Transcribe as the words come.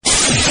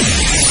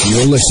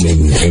You're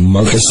listening to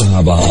Marcus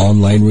Sahaba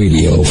Online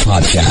Radio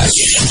Podcast.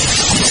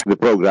 The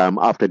program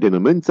After Dinner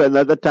Mints,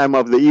 another time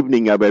of the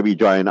evening where we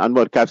join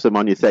Anwar Cassim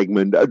on his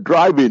segment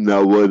Driving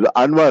with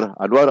Anwar.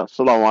 Anwar,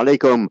 assalamu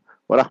alaikum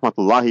wa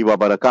rahmatullahi wa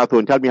barakatuh.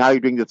 And tell me how you're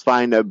doing this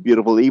fine,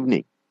 beautiful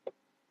evening.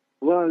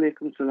 Wa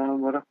alaikum salam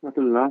wa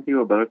rahmatullahi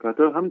wa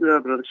barakatuh. Alhamdulillah,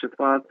 Brother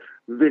Shaafat,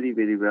 very,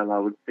 very well, I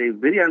would say.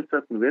 Very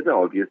uncertain weather,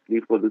 obviously,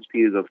 for this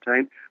period of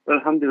time. But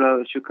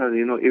alhamdulillah, shukr,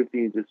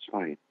 everything is just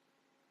fine.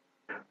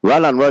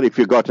 Well, Anwar, if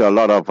you got a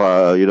lot of,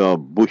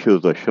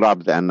 bushes or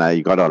shrubs and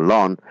you got a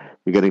lawn,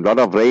 you're getting a lot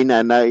of rain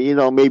and,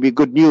 maybe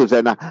good news.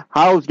 And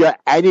how's your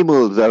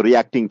animals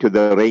reacting to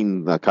the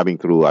rain coming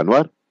through,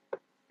 Anwar?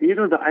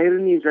 The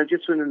irony is I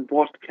just went and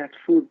bought cat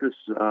food this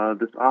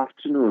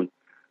afternoon.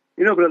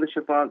 Brother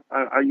Shaafat,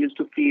 I used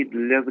to feed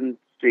 11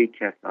 stray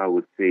cats, I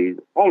would say.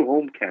 All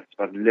home cats,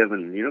 but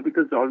 11,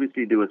 because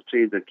obviously there were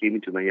strays that came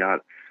into my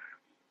yard.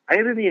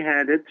 Irony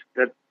had it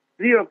that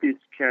 3 of these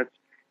cats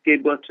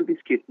gave birth to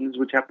these kittens,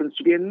 which happens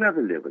to be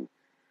another 11.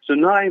 So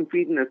now I'm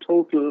feeding a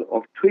total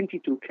of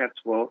 22 cats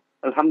for,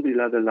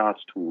 alhamdulillah, the last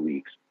 2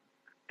 weeks.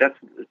 That's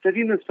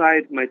setting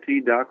aside my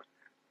 3 ducks,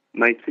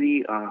 my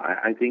 3,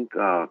 I've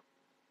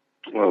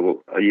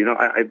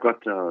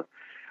got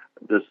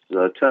this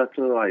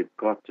turtle, I've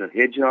got a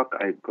hedgehog,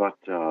 I've got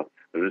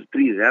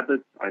 3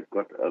 rabbits, I've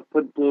got a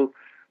pit bull.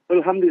 Well,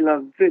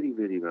 alhamdulillah, very,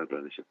 very well,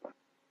 Brother Shaafat.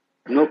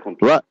 No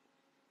complaints. Well,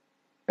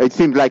 it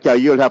seems like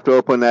you'll have to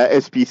open a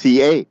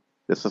SPCA.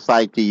 The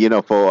society,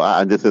 for,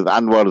 and this is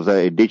Anwar's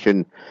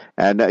edition.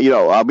 And,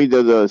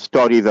 the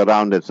stories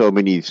around so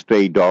many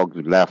stray dogs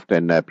left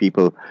and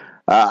people.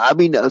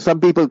 Some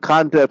people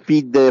can't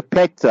feed their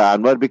pets,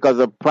 Anwar, because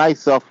the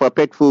price of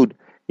pet food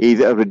is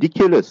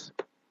ridiculous.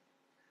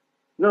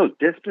 No,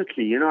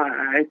 definitely.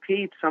 I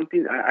paid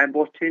something, I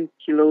bought 10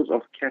 kilos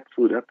of cat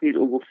food. I paid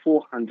over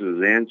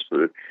 400 rands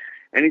for it.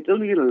 And it's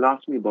only going to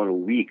last me about a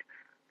week.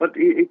 But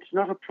it's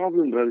not a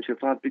problem, Brother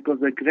Shaafat, because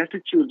the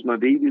gratitudes my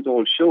babies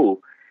all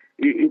show,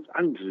 it's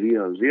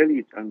unreal. Really,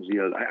 it's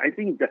unreal. I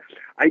think that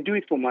I do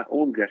it for my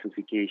own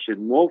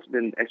gratification more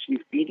than actually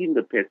feeding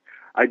the pets.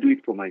 I do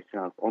it for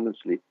myself,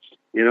 honestly.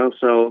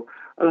 So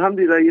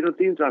alhamdulillah,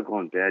 things are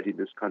gone bad in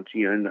this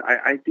country. And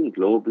I think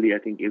globally, I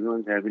think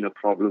everyone's having a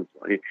problem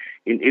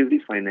in every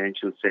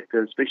financial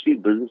sector, especially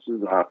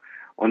businesses are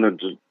on a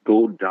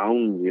go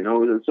down,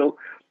 So,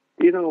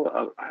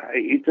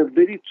 it's a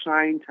very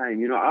trying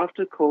time.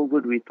 After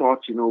COVID, we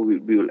thought, we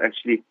will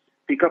actually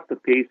pick up the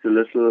pace a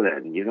little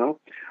and,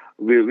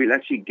 we'll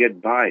actually get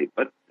by.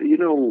 But,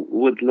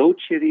 with load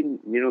shedding,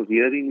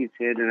 rearing its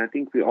head, and I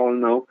think we all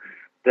know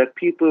that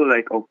people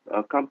like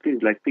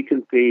companies like Pick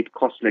and Pay, it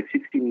costs like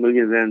 16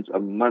 million rands a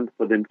month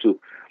for them to,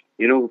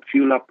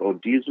 fuel up or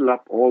diesel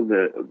up all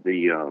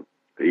the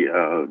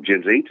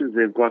generators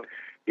they've got.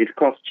 It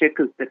costs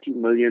checkers 30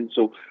 million.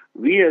 So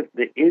we as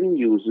the end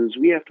users,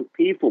 we have to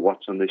pay for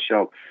what's on the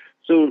shelf.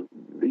 So,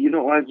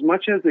 as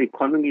much as the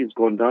economy has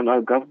gone down,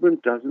 our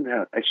government doesn't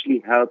actually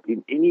help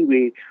in any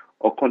way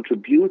or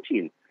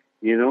contributing,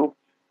 to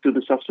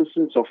the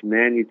subsistence of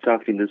man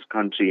itself in this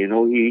country.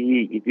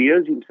 He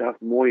veers himself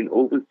more in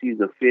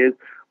overseas affairs,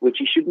 which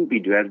he shouldn't be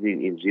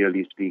dwelling in,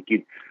 really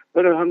speaking.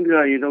 But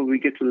alhamdulillah, we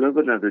get to live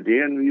another day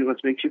and we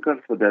must make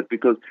shukr for that,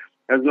 because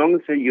as long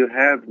as you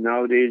have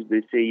nowadays,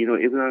 they say,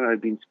 everyone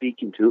I've been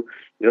speaking to,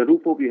 a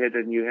roof over your head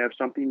and you have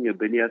something in your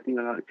belly, I think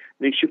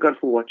make shukr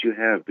for what you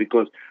have,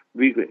 because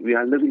we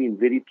are living in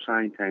very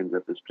trying times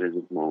at this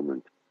present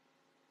moment.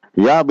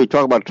 Yeah, we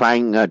talk about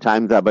trying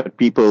times, but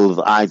people's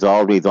eyes are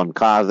always on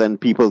cars, and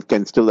people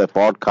can still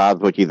afford cars,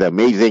 which is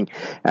amazing.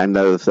 And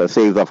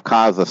sales of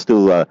cars are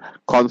still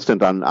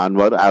constant on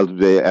Anwar as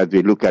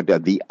we look at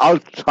the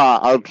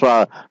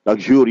ultra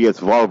luxurious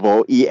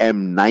Volvo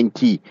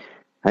EM90.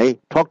 Hey,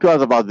 talk to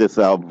us about this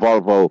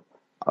Volvo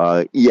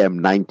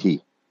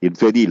EM90.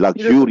 It's very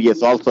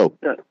luxurious, also.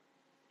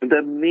 The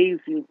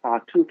amazing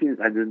part, 2 things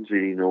I didn't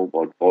really know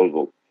about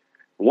Volvo.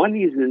 One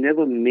is they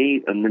never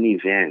made a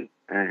minivan.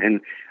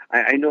 And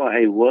I know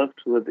I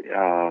worked with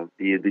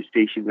the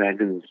station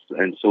wagons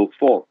and so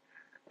forth.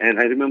 And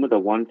I remember the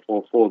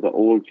 144, the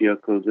old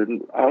vehicles.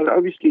 And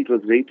obviously it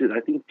was rated,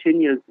 I think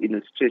 10 years in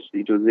a stretch,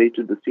 it was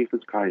rated the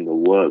safest car in the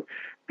world,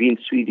 being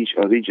Swedish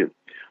origin.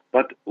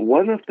 But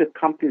one of the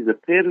companies, the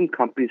parent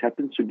companies,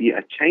 happens to be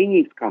a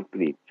Chinese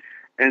company.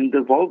 And the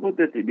Volvo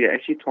that we're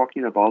actually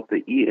talking about,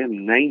 the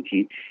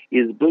EM90,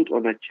 is built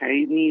on a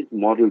Chinese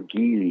model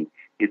Geely.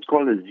 It's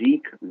called a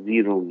Zeek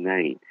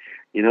 09.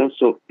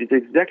 So it's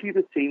exactly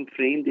the same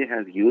frame they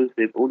have used.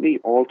 They've only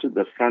altered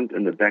the front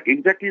and the back,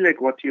 exactly like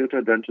what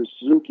Toyota done to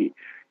Suzuki,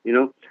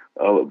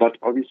 but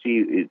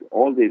obviously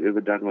all they've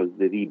ever done was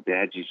the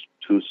rebadge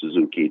to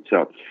Suzuki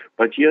itself.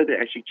 But here they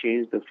actually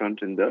changed the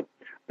front and the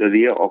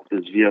rear of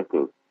this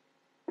vehicle.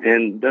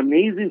 And the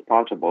amazing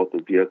part about the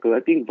vehicle, I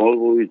think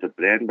Volvo is a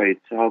brand by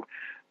itself.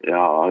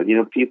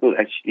 People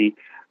actually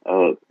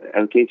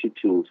allocated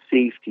to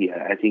safety.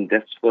 I think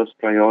that's first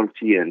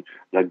priority, and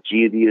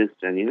luxurious.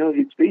 And,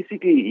 it's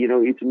basically,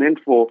 it's meant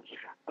for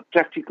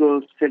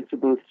practical,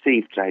 sensible,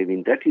 safe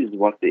driving. That is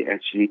what they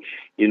actually,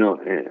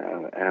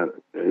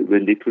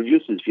 when they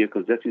produce these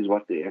vehicles, that is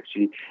what they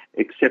actually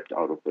accept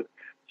out of it.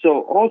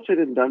 So all said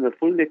and done, a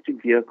full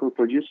electric vehicle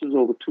produces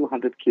over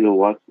 200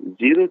 kilowatts.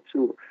 0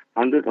 to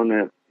 100 on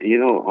a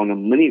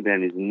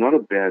minivan is not a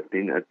bad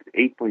thing at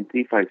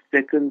 8.35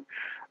 seconds.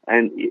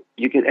 And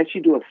you can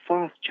actually do a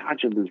fast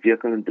charge on this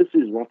vehicle, and this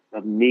is what's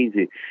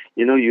amazing.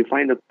 You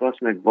find a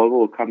person like Volvo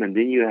will come, and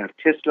then you have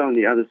Tesla on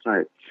the other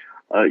side.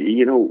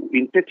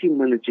 In 30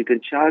 minutes, you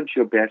can charge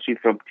your battery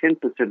from 10%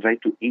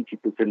 right to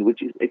 80%,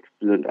 which is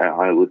excellent,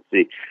 I would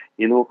say.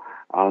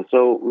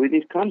 So when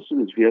it comes to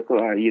this vehicle,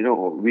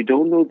 we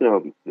don't know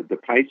the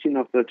pricing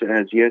of it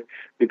as yet,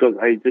 because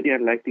it's very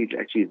unlikely to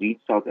actually reach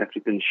South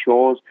African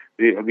shores.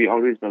 We're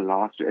always the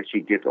last to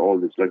actually get all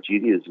these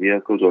luxurious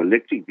vehicles or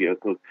electric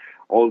vehicles.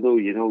 Although,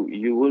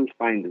 you will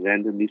find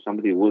randomly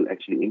somebody will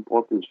actually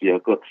import this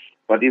vehicle,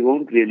 but it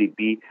won't really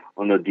be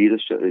on a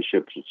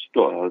dealership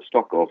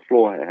stock or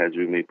floor, as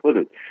we may put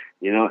it.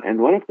 And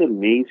one of the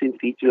amazing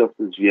features of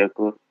this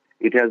vehicle,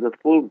 it has a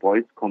full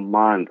voice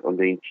command on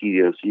the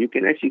interior. So you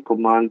can actually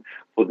command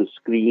for the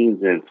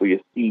screens and for your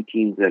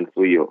seatings and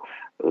for your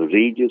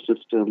radio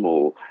system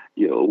or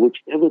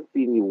whichever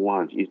thing you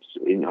want. It's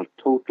in a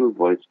total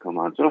voice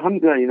command. So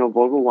alhamdulillah,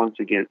 Volvo once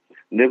again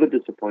never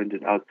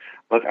disappointed us.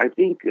 But I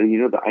think,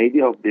 the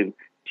idea of them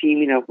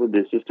teaming up with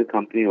their sister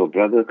company or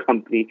brother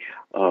company,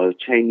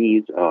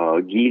 Chinese,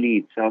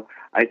 Geely itself,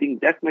 I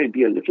think that might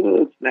be a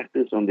little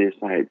slackness on their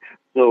side.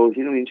 So,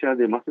 inshallah,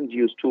 they mustn't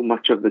use too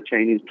much of the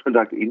Chinese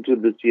product into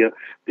this year,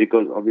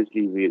 because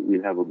obviously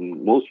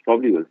most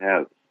probably will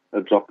have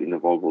a drop in the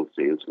Volvo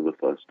sales for the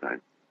first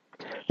time.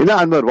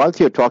 Anwar, whilst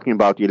you're talking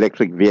about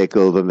electric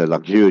vehicles and the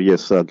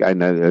luxurious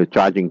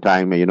charging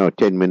time,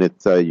 10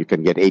 minutes, you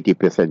can get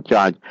 80%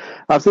 charge.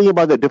 I was thinking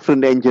about the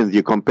different engines.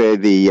 You compare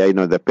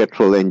the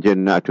petrol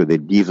engine to the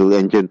diesel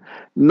engine.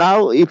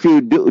 Now, if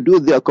you do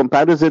the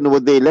comparison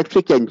with the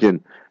electric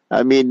engine,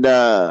 I mean,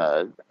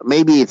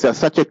 maybe it's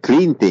such a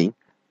clean thing.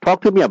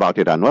 Talk to me about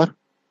it, Anwar.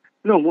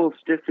 No, most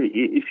definitely.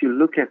 If you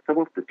look at some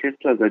of the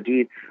Teslas are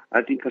doing,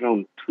 I think,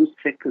 around 2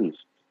 seconds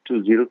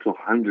to 0 to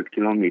 100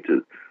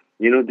 kilometers.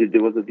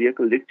 There was a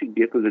electric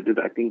vehicle that did,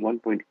 I think,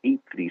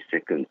 1.83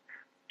 seconds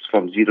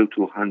from 0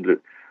 to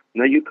 100.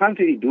 Now, you can't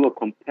really do a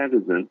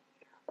comparison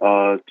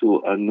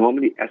to a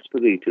normally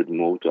aspirated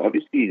motor.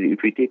 Obviously,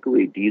 if we take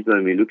away diesel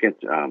and we look at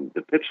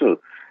the petrol,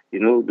 the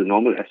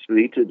normal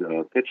aspirated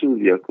petrol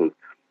vehicles,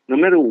 no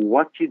matter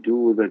what you do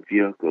with that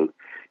vehicle,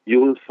 you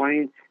will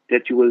find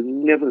that you will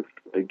never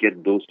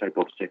get those type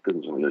of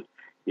seconds on it,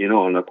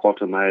 on a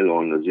quarter mile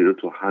or on a 0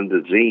 to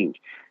 100 range,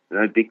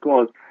 right?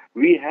 Because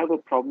we have a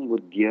problem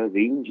with gear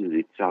ranges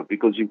itself,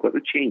 because you've got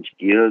to change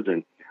gears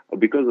and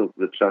because of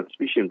the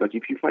transmission. But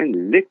if you find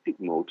electric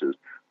motors,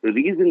 the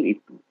reason it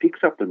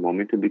picks up the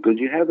momentum, because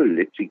you have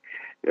electric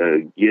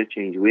gear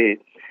change where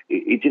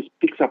it just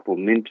picks up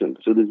momentum.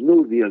 So there's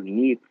no real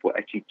need for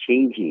actually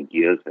changing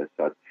gears as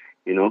such,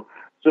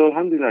 So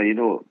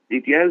alhamdulillah,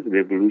 it has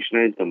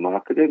revolutionized the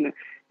market. And,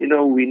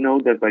 we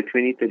know that by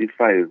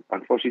 2035,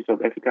 unfortunately,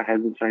 South Africa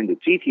hasn't signed the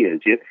treaty as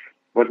yet,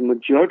 but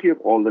majority of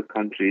all the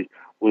countries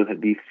will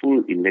be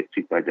full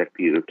electric by that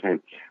period of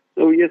time.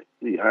 So yes,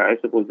 I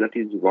suppose that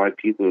is why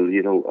people,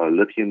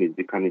 lithium is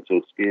becoming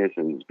so scarce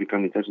and it's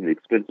becoming such an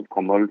expensive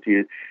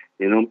commodity.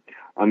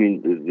 I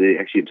mean, they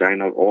actually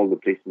drying out all the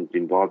places in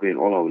Zimbabwe and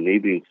all our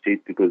neighboring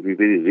states because we're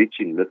very rich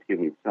in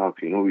lithium itself.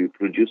 We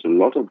produce a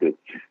lot of it.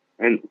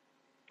 And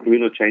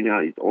China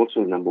is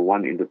also number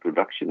one in the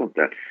production of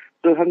that.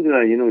 So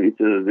alhamdulillah, it's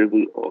a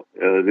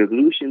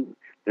revolution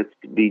that's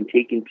been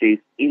taking place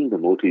in the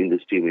motor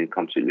industry when it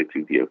comes to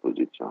electric vehicles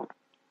itself.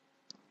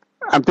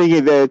 I'm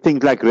thinking that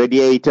things like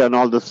radiator and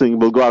all those things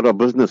will go out of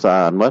business,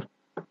 Anwar.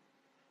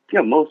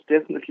 Yeah, most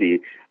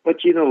definitely. But,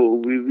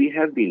 we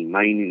have been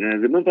mining. I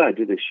remember I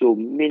did a show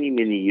many,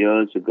 many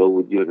years ago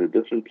with you on a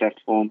different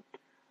platform.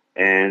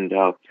 And,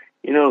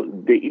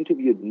 they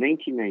interviewed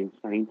 99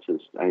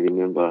 scientists, I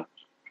remember.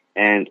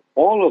 And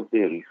all of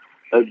them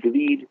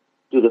agreed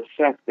to the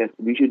fact that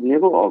we should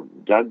never have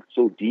dug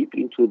so deep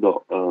into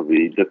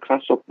the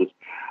crust of this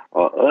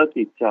earth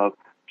itself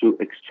to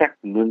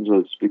extract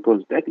minerals,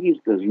 because that is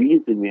the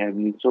reason we have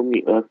so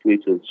many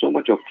earthquakes and so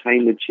much of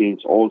climate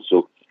change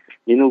also.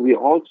 We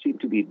all seem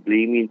to be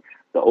blaming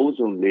the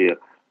ozone layer.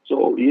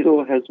 So,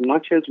 as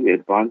much as we're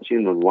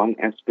advancing on one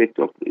aspect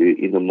of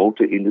in the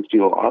motor industry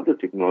or other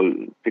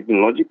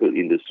technological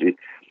industries,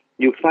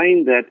 you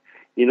find that,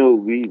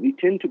 we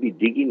tend to be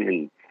digging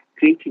and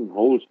creating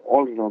holes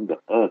all around the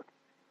earth,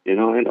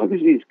 and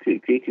obviously it's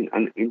creating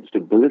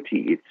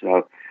instability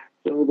itself.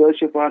 So,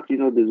 Shaafat,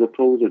 there's a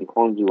pros and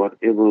cons to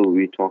whatever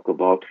we talk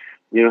about.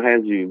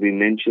 As we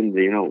mentioned,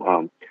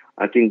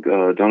 I think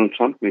Donald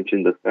Trump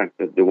mentioned the fact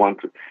that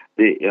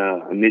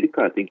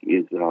America, I think,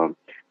 is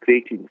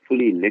creating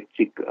fully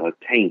electric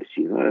tanks.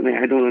 I mean,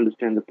 I don't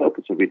understand the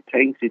purpose of it.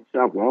 Tanks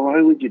itself, why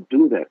would you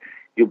do that?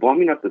 You're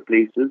bombing up the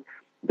places,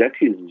 that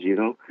is,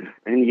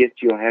 and yet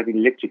you're having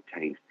electric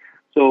tanks.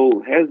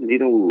 So,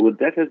 with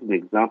that as an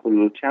example,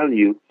 we'll tell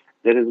you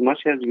that as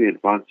much as we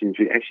advance,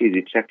 we're actually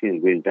retracting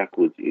and going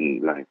backwards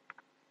in life.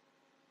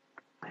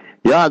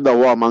 Yeah, the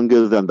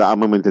warmongers and the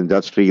armament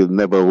industry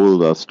never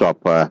will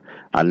stop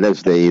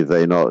unless there is,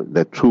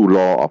 the true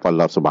law of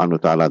Allah subhanahu wa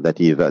ta'ala,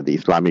 that is the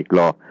Islamic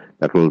law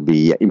that will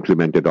be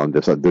implemented on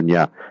this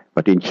dunya.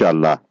 But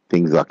inshallah,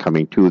 things are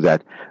coming to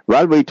that.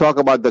 Well, we talk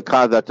about the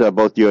car that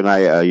both you and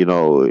I,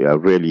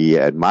 really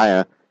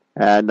admire,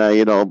 and,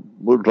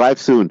 we'll drive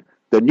soon.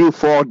 The new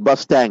Ford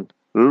Mustang,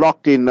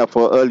 locked in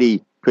for early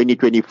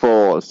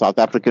 2024 South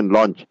African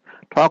launch.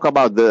 Talk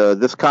about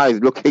this car is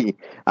looking.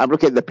 I'm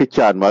looking at the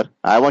picture, Anwar.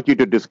 I want you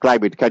to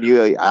describe it. Can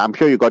you? I'm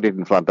sure you got it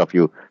in front of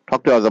you.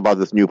 Talk to us about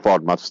this new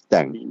Ford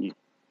Mustang.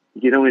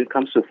 When it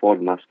comes to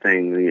Ford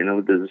Mustang,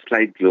 there's a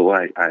slight glow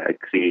I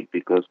create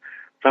because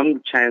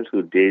from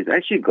childhood days, I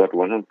actually got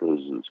one of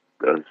those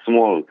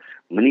small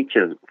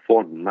miniature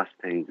Ford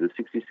Mustangs, the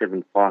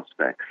 '67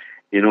 Fastback.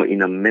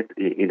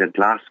 In a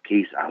glass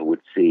case, I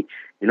would say.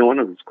 One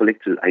of those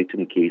collector's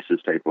item cases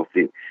type of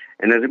thing.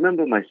 And I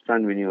remember my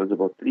son when he was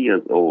about 3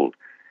 years old,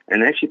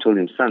 and I actually told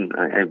him, son,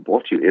 I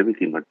bought you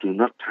everything, but do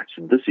not touch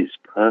it. This is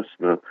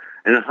personal.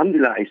 And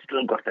alhamdulillah, I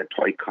still got that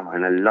toy car,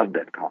 and I love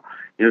that car,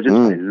 just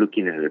by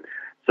looking at it.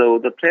 So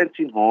the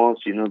prancing horse,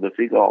 the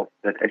figure of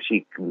that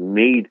actually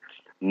made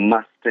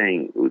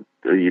Mustang,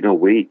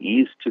 where it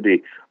is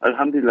today,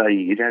 alhamdulillah,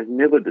 it has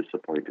never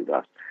disappointed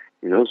us.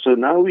 So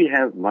now we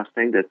have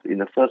Mustang that in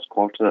the first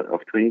quarter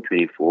of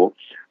 2024,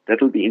 that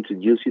will be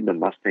introducing the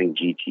Mustang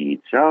GT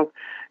itself,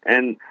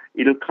 and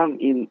it'll come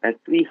in at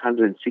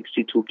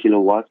 362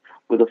 kilowatts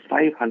with a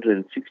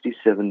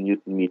 567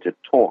 Newton meter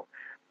torque.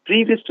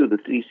 Previous to the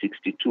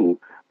 362,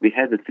 we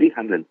had the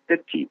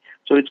 330,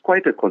 so it's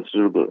quite a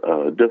considerable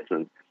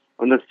difference.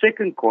 On the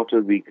second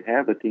quarter, we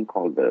have a thing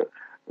called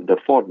the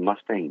Ford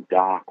Mustang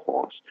Dark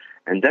Horse,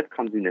 and that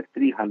comes in at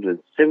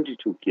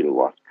 372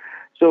 kilowatts.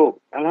 So,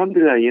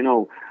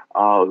 alhamdulillah,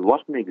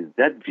 what makes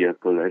that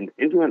vehicle, and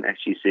everyone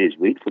actually says,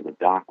 wait for the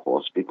Dark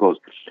Horse, because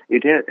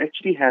it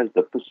actually has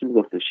the pistons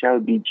of the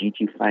Shelby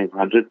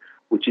GT500,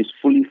 which is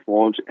fully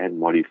forged and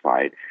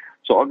modified.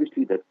 So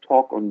obviously the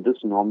torque on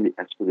this normally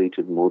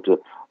aspirated motor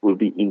will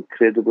be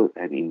incredible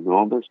and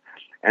enormous.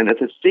 And at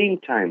the same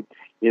time,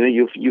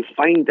 you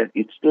find that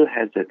it still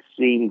has that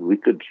same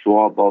wicked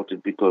draw about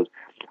it, because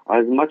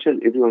as much as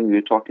everyone,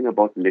 we're talking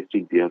about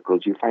electric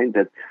vehicles, you find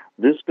that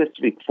this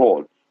specific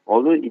Ford,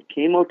 although it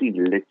came out in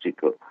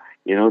electrical,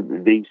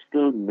 they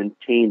still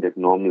maintain that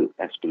normal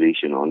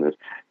aspiration on it,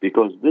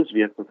 because this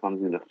vehicle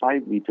comes in a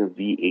 5-liter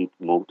V8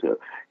 motor.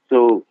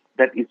 So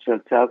that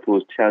itself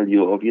will tell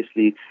you,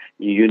 obviously,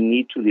 you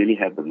need to really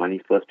have the money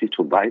firstly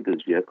to buy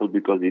this vehicle,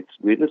 because it's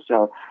going to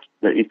sell,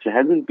 it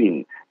hasn't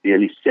been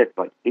really set,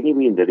 but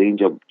anyway in the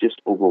range of just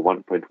over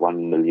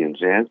 1.1 million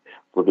rands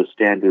for the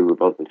standard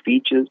without the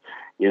features,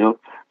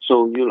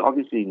 So you'll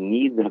obviously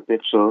need the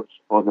petrol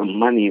or the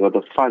money or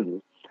the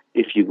funds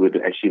if you would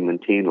actually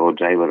maintain or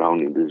drive around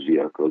in this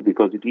vehicle,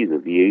 because it is a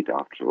V8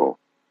 after all.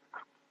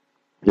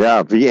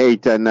 Yeah,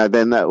 V8, and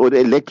then with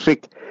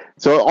electric.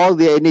 So all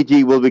the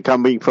energy will be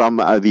coming from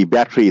the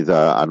batteries,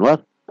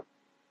 Anwar?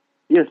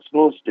 Yes,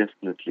 most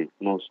definitely.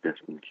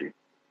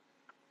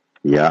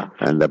 Yeah,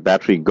 and the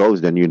battery goes,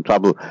 then you're in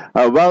trouble.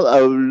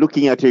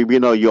 Looking at you,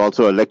 you're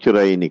also a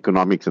lecturer in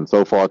economics and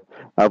so forth.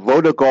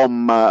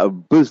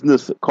 Vodacom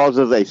business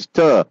causes a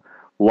stir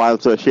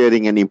whilst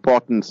sharing an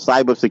important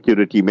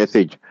cybersecurity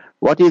message.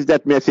 What is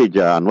that message,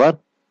 Anwar?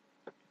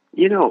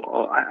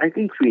 I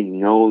think we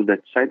know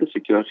that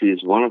cybersecurity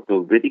is one of the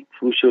very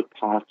crucial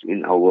parts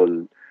in our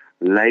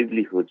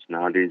livelihoods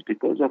nowadays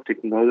because of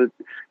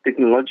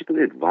technological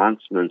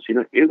advancements.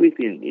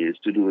 Everything is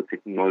to do with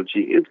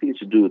technology, everything is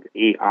to do with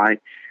AI.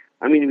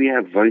 I mean, we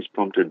have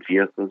voice-prompted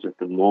vehicles at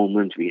the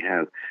moment. We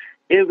have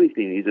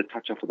everything is a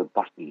touch of the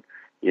button,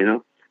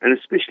 and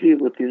especially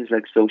with things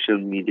like social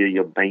media,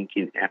 your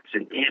banking apps,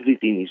 and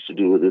everything is to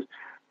do with this.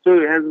 So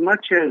as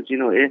much as,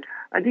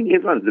 I think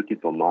everyone's looking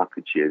for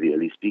market share,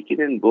 really speaking.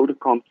 And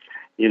Vodacom,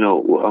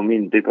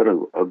 they've got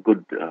a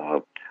good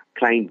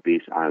client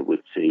base, I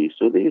would say.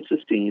 So they're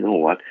insisting,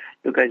 you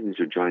guys need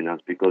to join us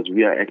because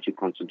we are actually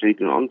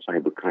concentrating on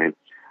cybercrime.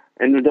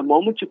 And the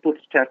moment you put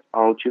stats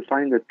out, you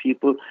find that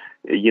people,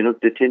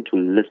 they tend to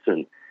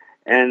listen.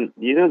 And,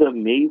 the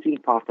amazing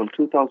part from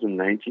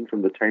 2019,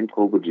 from the time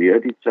COVID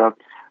reared itself,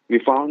 we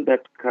found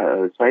that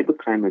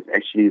cybercrime has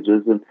actually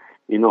risen,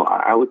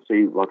 I would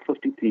say about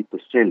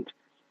 53%,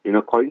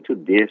 according to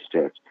their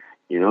stats,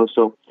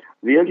 So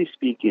really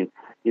speaking,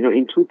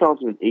 in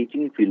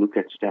 2018, if we look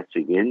at stats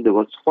again, there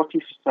was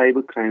 40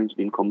 cyber crimes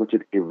being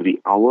committed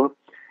every hour.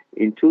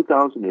 In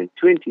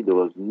 2020, there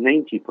was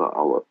 90 per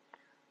hour.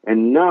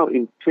 And now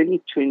in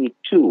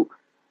 2022,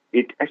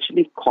 it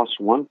actually costs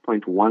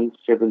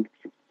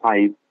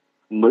 $1.175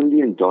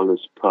 million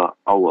per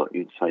hour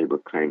in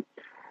cybercrime.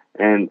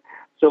 And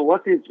so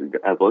what is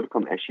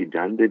Vodacom actually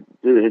done?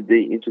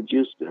 They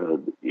introduced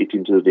it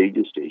into the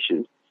radio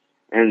stations,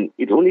 and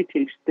it only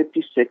takes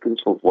 30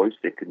 seconds for voice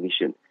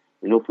recognition,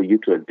 for you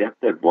to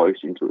adapt that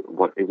voice into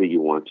whatever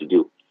you want to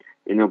do.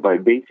 by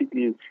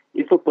basically,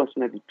 if a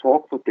person had to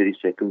talk for 30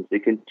 seconds, they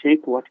can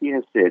take what he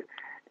has said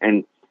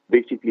and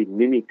basically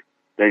mimic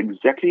that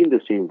exactly in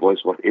the same voice,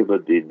 whatever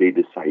they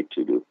decide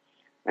to do.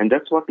 And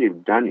that's what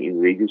they've done in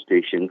radio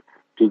stations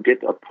to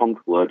get a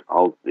prompt word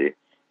out there.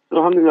 So,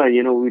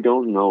 alhamdulillah, we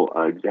don't know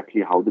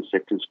exactly how the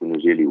sector is going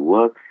to really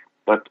work,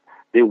 but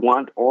they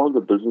want all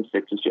the business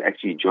sectors to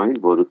actually join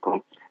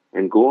Vodacom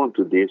and go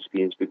onto their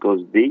screens, because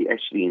they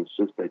actually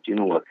insist that,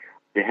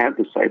 they have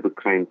the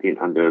cybercrime thing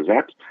under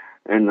wraps,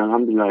 and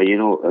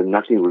alhamdulillah,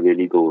 nothing will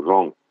really go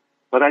wrong.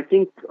 But I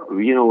think,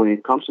 when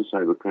it comes to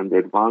cybercrime, the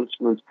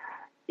advancements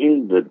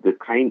in the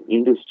crime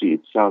industry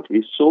itself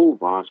is so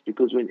vast,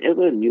 because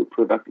whenever a new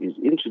product is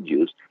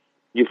introduced,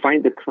 you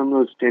find the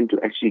criminals tend to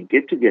actually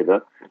get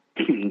together,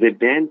 they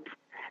ban,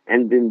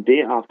 and then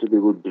thereafter they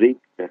will break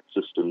that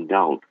system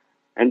down.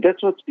 And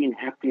that's what's been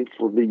happening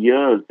for the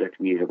years that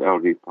we have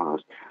already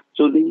passed.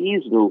 So there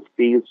is no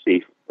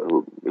fail-safe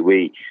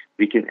way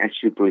we can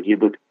actually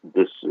prohibit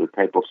this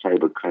type of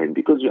cybercrime,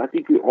 because I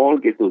think we all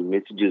get those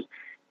messages.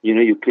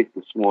 You click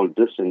the small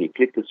this and you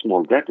click the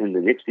small that, and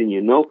the next thing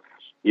you know,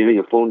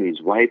 your phone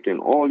is wiped and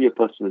all your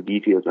personal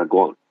details are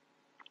gone.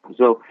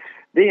 So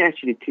they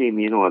actually claim,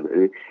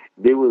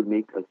 they will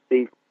make a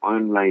safe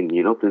online,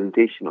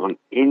 presentation on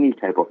any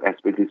type of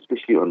aspect,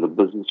 especially on the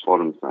business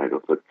forum side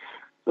of it.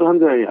 So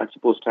I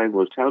suppose time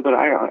will tell, but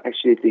I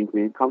actually think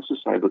when it comes to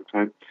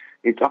cybercrime,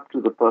 it's up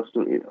to the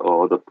person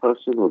or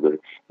the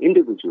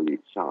individual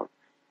itself,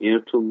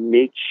 to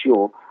make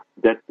sure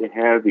that they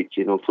have it,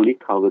 fully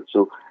covered,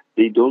 so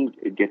they don't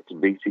get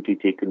basically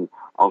taken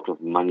out of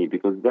money,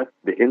 because the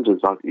end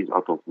result is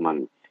out of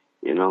money,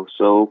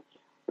 So,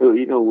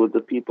 with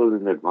the people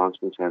in the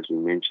advancements, as we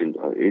mentioned,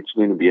 it's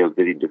going to be a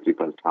very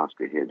difficult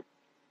task ahead.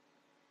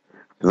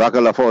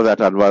 Jazakallah for that,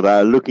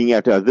 Anwar. Looking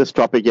at this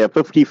topic here,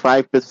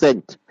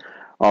 55%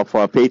 of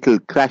fatal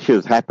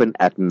crashes happen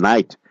at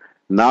night.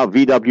 Now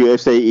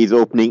VWSA is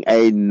opening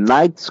a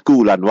night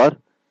school, Anwar.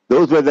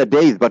 Those were the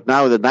days, but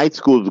now the night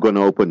school is going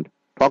to open.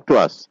 Talk to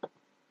us.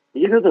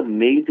 The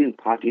amazing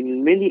part,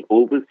 in many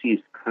overseas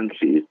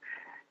countries,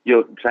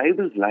 your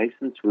driver's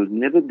license will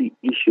never be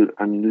issued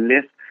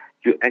unless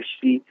you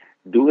actually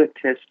do a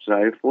test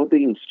drive for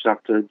the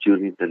instructor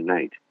during the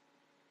night.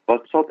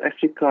 But South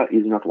Africa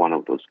is not one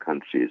of those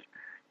countries,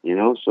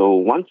 So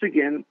once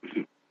again,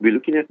 we're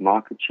looking at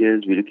market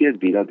shares, we're looking at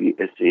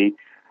VWSA,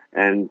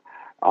 and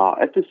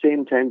at the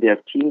same time, they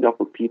have teamed up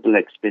with people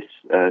like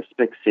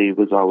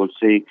Specsavers, I would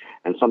say,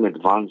 and some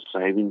advanced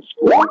driving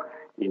school,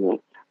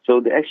 So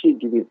they're actually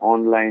giving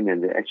online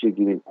and they're actually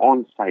giving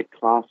on-site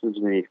classes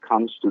when it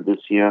comes to this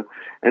year.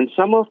 And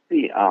some of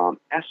the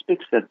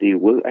aspects that they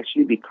will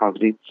actually be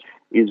covering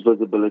is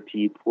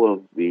visibility, poor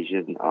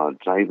vision,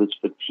 driver's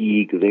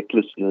fatigue,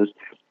 recklessness,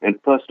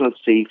 and personal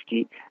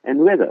safety and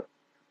weather.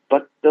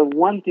 But the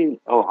one thing,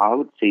 I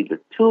would say the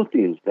two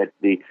things that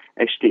they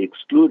actually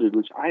excluded,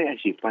 which I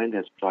actually find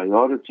as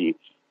priority,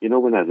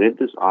 when I read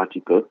this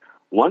article,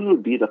 one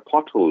would be the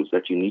potholes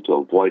that you need to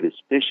avoid,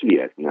 especially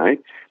at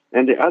night.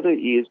 And the other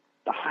is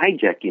the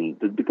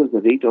hijacking, because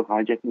the rate of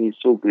hijacking is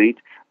so great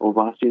or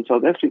vast in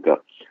South Africa.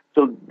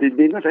 So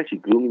they're not actually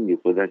grooming you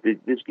for that. They're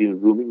just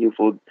grooming you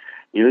for,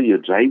 your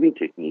driving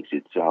techniques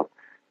itself.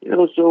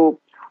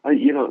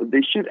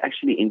 They should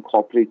actually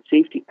incorporate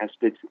safety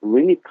aspects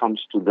when it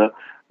comes to the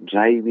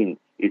driving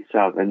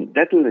itself. And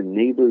that will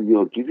enable you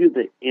or give you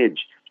the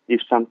edge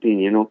if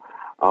something,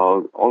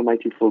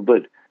 Almighty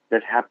forbid,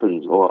 that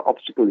happens or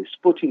obstacle is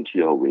put into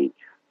your way.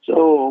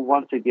 So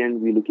once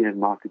again, we're looking at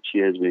market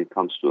shares when it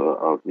comes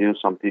to,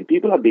 something.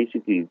 People are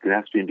basically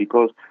grasping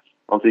because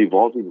of the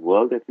evolving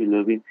world that we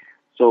live in.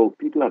 So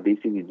people are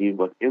basically doing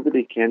whatever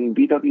they can.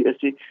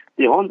 BWSA,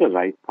 they're on the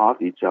right path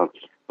itself.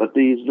 But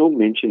there is no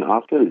mention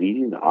after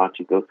reading the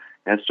article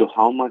as to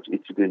how much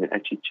it's going to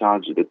actually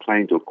charge the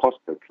client or cost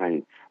the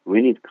client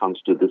when it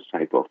comes to this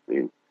type of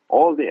thing.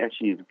 All they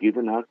actually have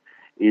given us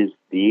is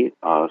the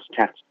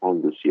stats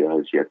on this year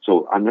as yet.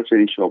 So I'm not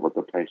really sure about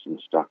the pricing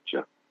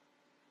structure.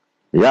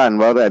 Yeah,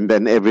 and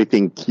then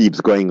everything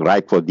keeps going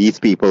right for these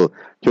people.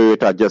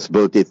 Toyota just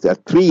built its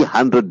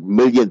 300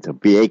 millionth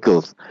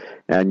vehicles.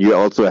 And you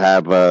also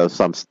have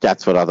some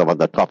stats for us about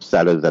the top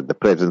sellers at the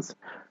present.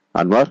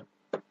 Anwar?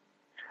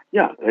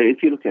 Yeah,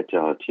 if you look at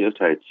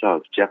Toyota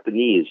itself,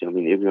 Japanese,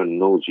 everyone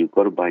knows you've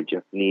got to buy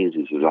Japanese.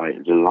 It's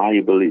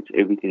reliable. It's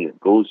everything that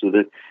goes with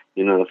it.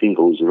 Nothing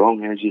goes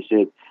wrong, as you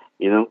said.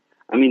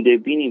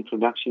 They've been in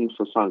production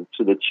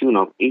to the tune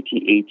of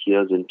 88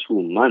 years and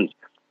 2 months.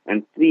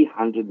 And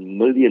 300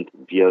 millionth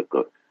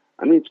vehicle.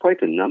 It's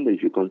quite a number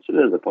if you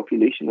consider the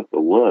population of the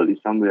world is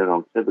somewhere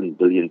around 7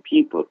 billion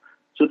people.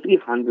 So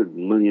 300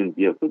 million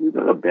vehicles is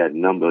not a bad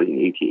number in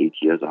 88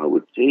 years, I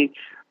would say.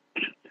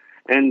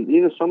 And,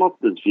 some of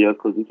these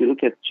vehicles, if you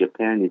look at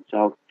Japan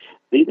itself,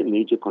 they're the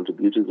major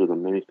contributors or the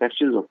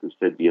manufacturers of these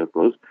said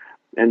vehicles,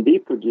 and they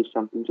produce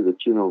something to the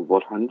tune of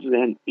about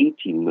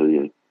 180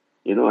 million,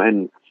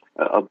 and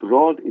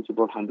abroad it's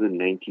about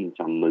 119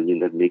 some million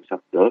that makes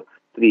up the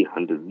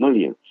 300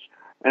 million.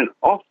 And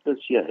of this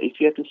year, if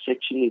you had to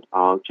section it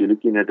out, you're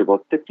looking at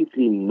about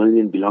 33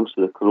 million belongs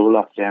to the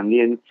Corolla family,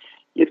 and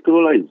yet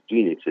Corolla is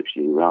doing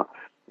exceptionally well.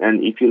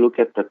 And if you look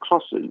at the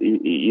Cross,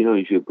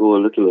 if you go a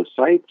little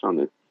aside from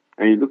it,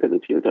 and you look at the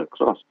Toyota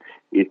Cross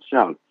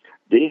itself,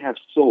 they have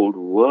sold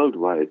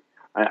worldwide,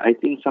 I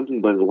think something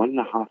about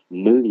 1.5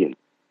 million,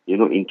 in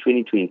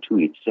 2022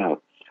 itself.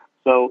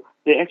 So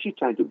they're actually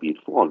trying to beat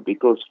Ford,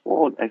 because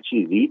Ford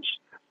actually reached,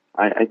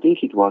 I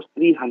think it was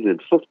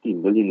 350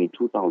 million in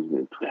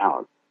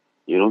 2012.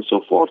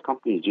 So Ford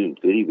company is doing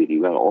very, very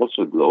well,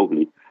 also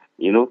globally,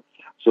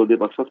 So they're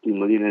about 50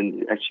 million,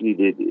 and actually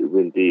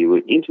when they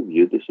were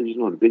interviewed, they said,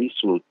 very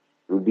soon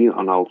we'll be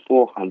on our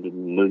 400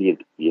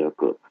 millionth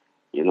vehicle,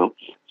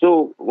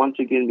 So once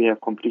again, we have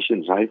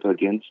competition rife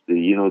against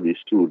these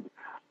two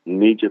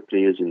major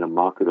players in the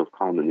market of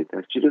car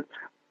manufacturers.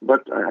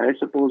 But I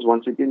suppose,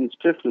 once again, it's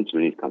preference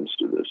when it comes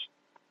to this.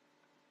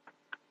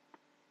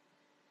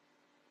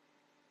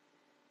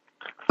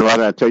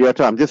 Well,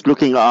 Toyota, I'm just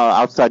looking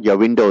outside your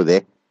window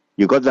there.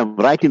 You got them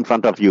right in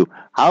front of you.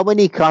 How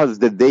many cars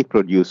did they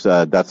produce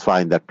thus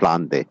far in that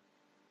plant there?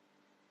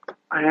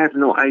 I have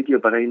no idea,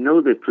 but I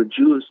know they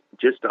produce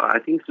I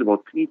think it's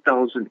about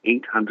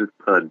 3,800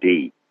 per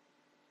day.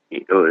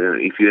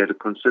 If you had to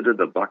consider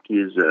the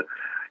Bakis,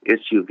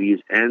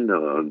 SUVs, and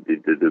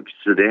the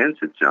sedans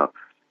itself,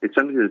 it's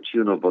something to the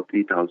tune of about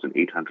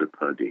 3,800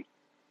 per day.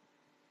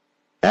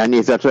 And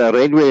is that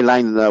railway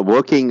line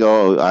working,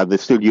 or are they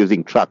still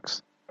using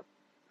trucks?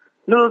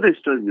 No, they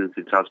still use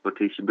the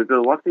transportation,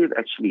 because what they've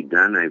actually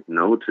done, I've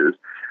noticed,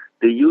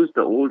 they use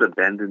the old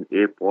abandoned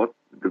airport,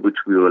 which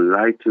we were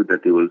lied to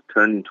that they will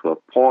turn into a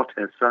port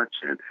as such,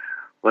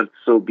 but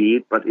so be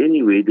it. But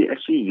anyway, they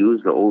actually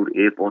use the old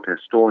airport as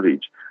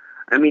storage.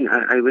 I mean,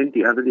 I went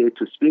the other day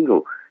to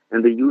Spingo,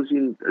 and they're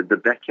using the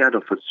backyard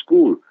of a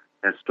school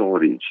as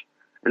storage.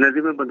 And I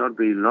remember not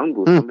very long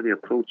ago, somebody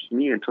approached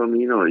me and told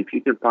me, if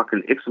you can park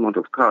an X amount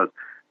of cars,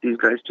 these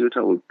guys,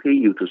 Toyota, will pay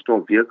you to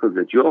store vehicles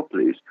at your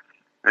place.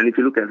 And if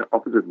you look at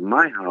opposite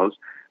my house,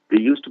 there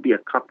used to be a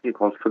company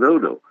called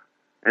Frodo,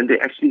 and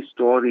they're actually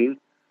storing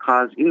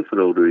cars in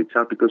Frodo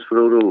itself, because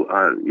Frodo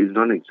is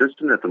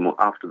non-existent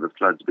after the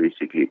floods,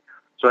 basically.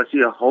 So I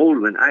see a whole,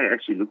 when I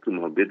actually look through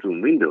my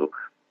bedroom window,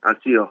 I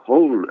see a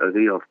whole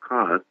array of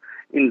cars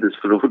in this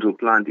Frodo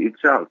plant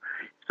itself.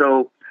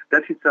 So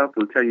that itself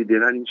will tell you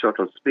they're running short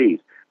of space,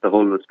 the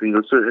whole of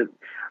Springle. So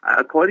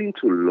according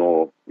to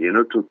law,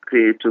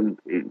 to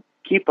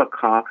keep a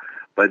car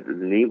by the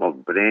name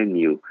of brand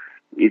new,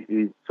 it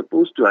is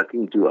supposed to, I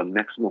think, do a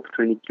maximum of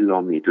 20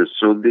 kilometers.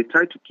 So they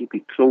try to keep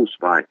it close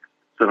by,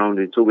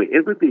 surrounded. So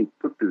wherever they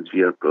put these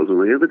vehicles, or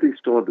wherever they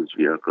store these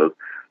vehicles,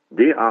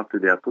 thereafter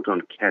they are put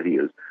on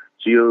carriers.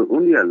 So you're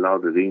only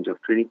allowed a range of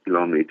 20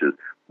 kilometers.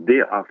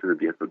 Thereafter the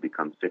vehicle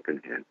becomes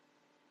second-hand.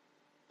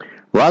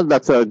 Well,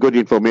 that's good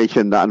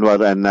information,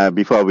 Anwar. And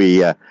before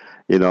we,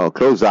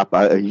 close up,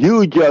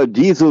 huge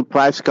diesel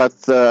price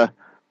cuts.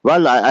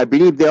 I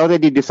believe they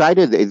already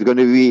decided it's going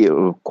to be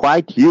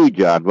quite huge,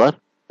 Anwar.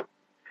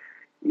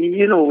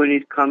 When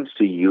it comes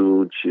to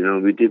huge,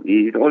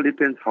 it all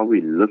depends how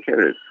we look at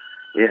it.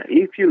 Yeah,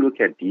 if you look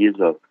at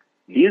diesel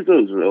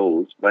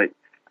rose, but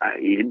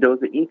there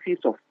was an increase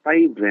of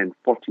 5 Rand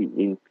 40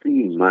 in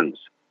 3 months,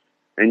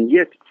 and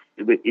yet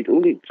it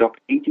only dropped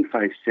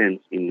 85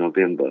 cents in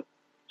November.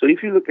 So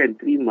if you look at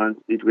 3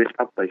 months, it went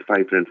up by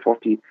 5 Rand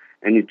 40,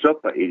 and it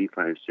dropped by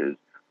 85 cents.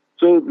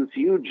 So this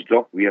huge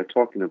drop we are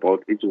talking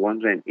about is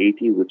 1 Rand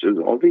 80, which is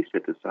always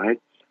set aside,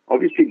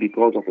 obviously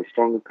because of a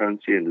stronger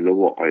currency and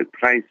lower oil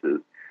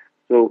prices.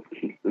 So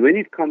when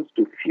it comes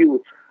to fuel,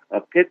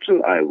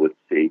 petrol, I would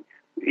say,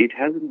 it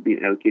hasn't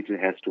been allocated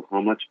as to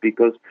how much,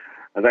 because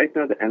right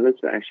now the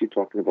analysts are actually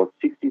talking about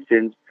 60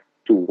 cents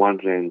to 1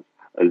 Rand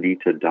a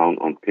litre down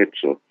on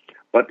petrol.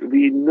 But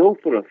we know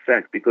for a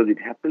fact, because it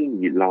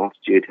happened last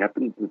year, it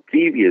happened the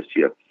previous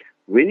year,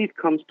 when it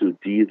comes to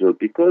diesel,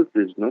 because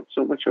there's not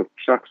so much of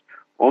trucks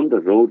on the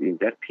road in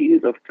that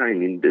period of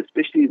time,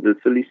 especially the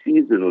silly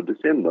season or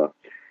December,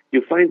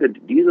 you find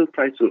that diesel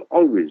price will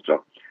always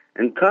drop.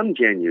 And come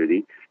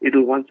January, it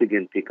will once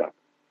again pick up.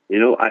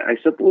 I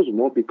suppose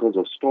more because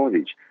of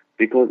storage,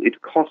 because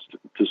it costs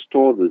to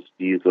store this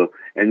diesel,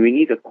 and we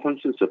need a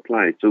constant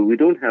supply. So we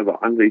don't have an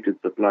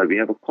unrated supply. We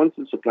have a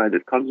constant supply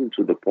that comes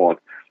into the port,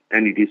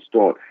 and it is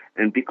stored.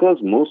 And because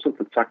most of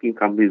the trucking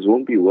companies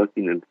won't be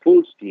working in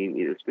full steam,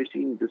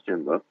 especially in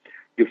December,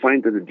 you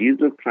find that the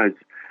diesel price,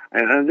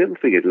 and I'll never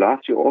forget,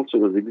 last year also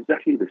was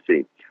exactly the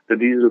same. The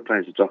diesel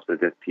price drops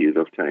at that period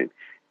of time,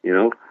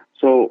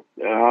 So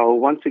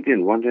once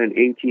again,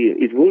 180,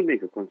 it will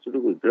make a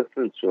considerable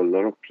difference to a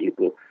lot of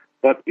people,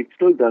 but it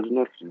still does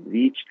not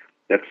reach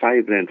that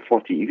 5 Rand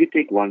 40. If you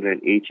take 1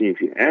 Rand 80,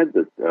 if you add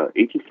the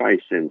 85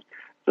 cents,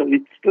 so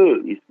it still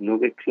is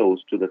nowhere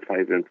close to the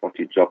 5 Rand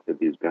 40 drop that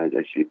these guys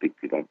actually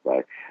picked it up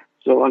by.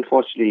 So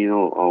unfortunately,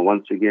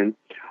 once again,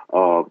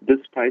 this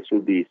price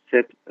will be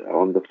set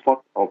on the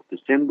 4th of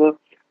December,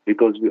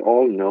 because we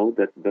all know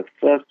that the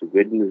first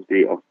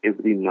Wednesday of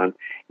every month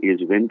is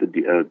when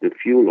the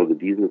fuel or the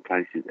diesel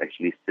price is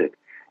actually set,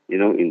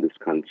 in this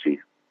country.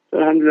 So,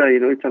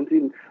 alhamdulillah, it's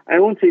something I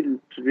won't say to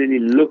really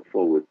look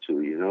forward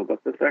to,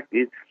 but the fact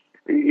is,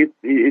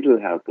 it'll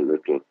help a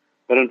little.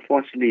 But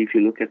unfortunately, if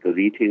you look at the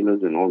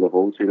retailers and all the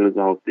wholesalers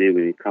out there,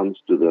 when it comes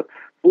to the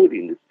food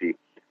industry,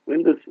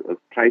 when the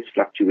price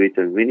fluctuates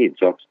and when it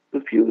drops, the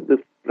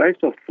price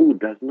of food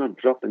does not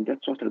drop, and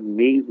that's what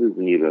amazes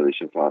me,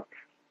 Shaafat.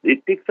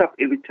 It picks up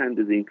every time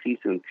there's an increase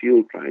in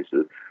fuel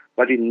prices,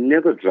 but it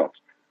never drops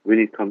when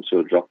it comes to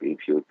a drop in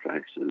fuel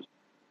prices.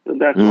 So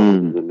that's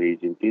one of the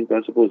amazing things.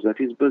 I suppose that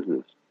is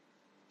business.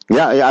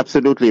 Yeah,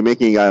 absolutely,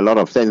 making a lot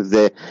of sense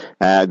there.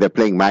 They're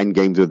playing mind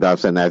games with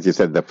us, and as you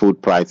said, the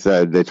food price,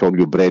 they told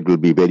you bread will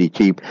be very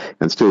cheap,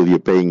 and still you're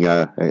paying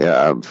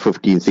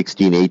 15,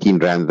 16, 18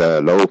 rand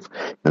a loaf.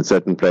 In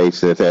certain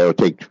places, they'll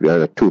take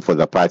two for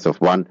the price of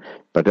one.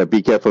 But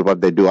be careful what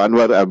they do.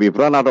 Anwar, we've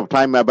run out of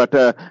time,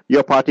 but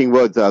your parting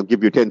words, I'll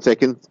give you 10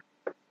 seconds.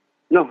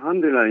 No,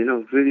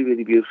 alhamdulillah, very,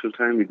 very beautiful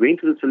time. We're going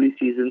to the silly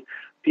season.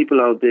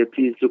 People out there,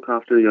 please look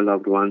after your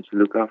loved ones.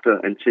 Look after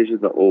and treasure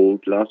the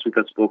old. Last week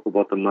I spoke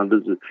about the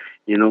mothers,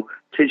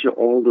 treasure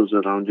all those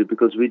around you,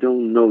 because we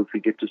don't know if we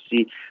get to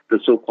see the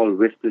so-called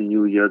Western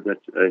New Year that's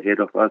ahead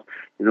of us,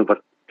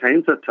 but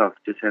times are tough.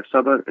 Just have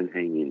sabr and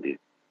hang in there.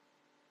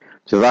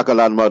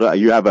 Jazakallah, Anwar.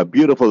 You have a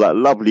beautiful,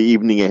 lovely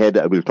evening ahead.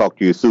 I will talk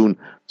to you soon.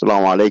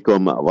 Assalamu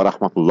alaikum wa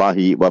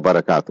rahmatullahi wa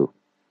barakatuh.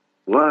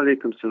 Wa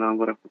alaikum salam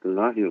wa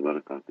rahmatullahi wa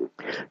barakatuh.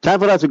 Time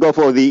for us to go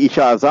for the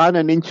Isha Azan,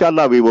 and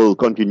inshallah we will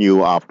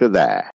continue after that.